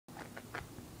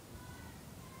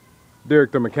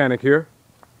Derek the mechanic here.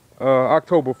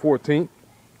 October 14th,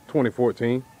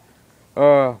 2014.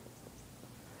 Got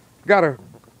a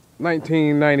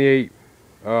 1998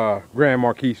 Grand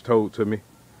Marquis towed to me.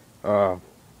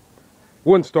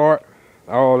 Wouldn't start.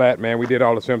 All that, man. We did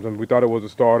all the symptoms. We thought it was a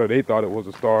starter. They thought it was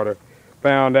a starter.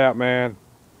 Found out, man.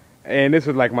 And this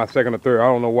is like my second or third. I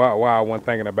don't know why I wasn't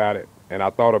thinking about it. And I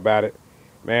thought about it.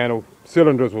 Man, the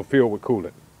cylinders were filled with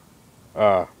coolant.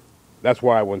 That's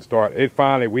why it wouldn't start.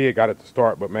 We had got it to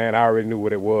start, but man, I already knew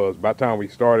what it was. By the time we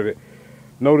started it,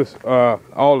 notice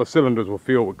all the cylinders were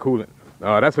filled with coolant.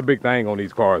 That's a big thing on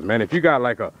these cars, man. If you got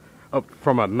like up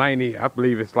from a 90, I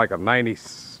believe it's like a 90,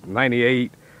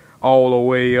 98, all the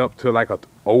way up to like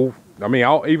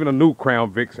even a new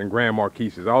Crown Vics and Grand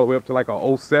Marquises, all the way up to like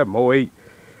a 07, 08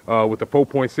 with the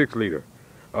 4.6 liter.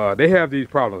 They have these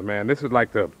problems, man. This is like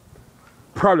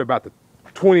probably about the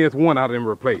 20th one out of them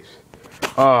replaced.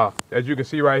 As you can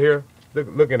see right here,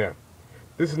 look in there.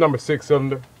 This is number 6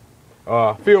 cylinder,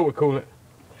 filled with coolant.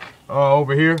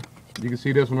 Over here, you can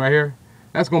see this one right here.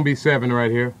 That's gonna be 7 right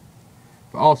here.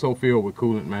 Also filled with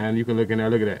coolant, man. You can look in there,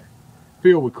 look at that.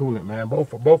 Filled with coolant, man.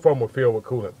 Both of them were filled with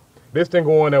coolant. This didn't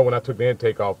go in there when I took the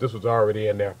intake off. This was already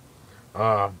in there.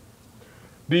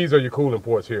 These are your coolant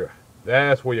ports here.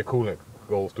 That's where your coolant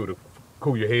goes through to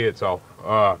cool your heads off.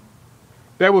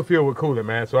 That was filled with coolant,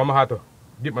 man. So I'm gonna have to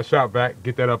get my shop vac,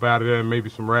 get that up out of there, and maybe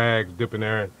some rags, dip in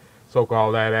there and soak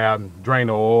all that out and drain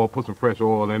the oil, put some fresh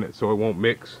oil in it so it won't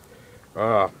mix.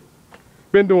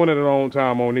 Been doing it a long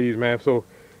time on these, man. So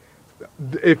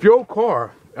if your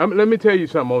car, let me tell you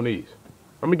something on these.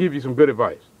 I'm gonna give you some good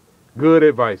advice. Good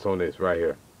advice on this right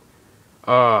here.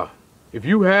 If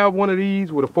you have one of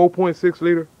these with a 4.6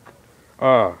 liter,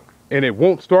 and it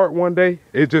won't start one day,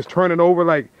 it's just turning over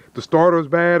like the starter's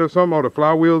bad or something, or the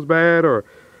flywheel's bad, or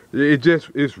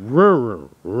it's rum.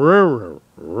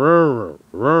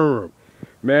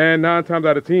 Man, 9 times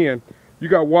out of 10, you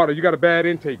got water, you got a bad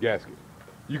intake gasket.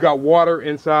 You got water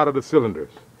inside of the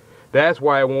cylinders. That's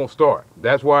why it won't start.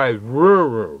 That's why it's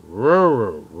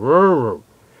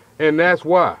and that's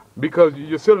why, because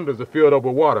your cylinders are filled up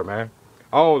with water, man.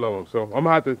 All of them. So I'm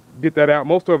gonna have to get that out.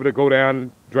 Most of it will go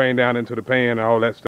down, drain down into the pan and all that stuff.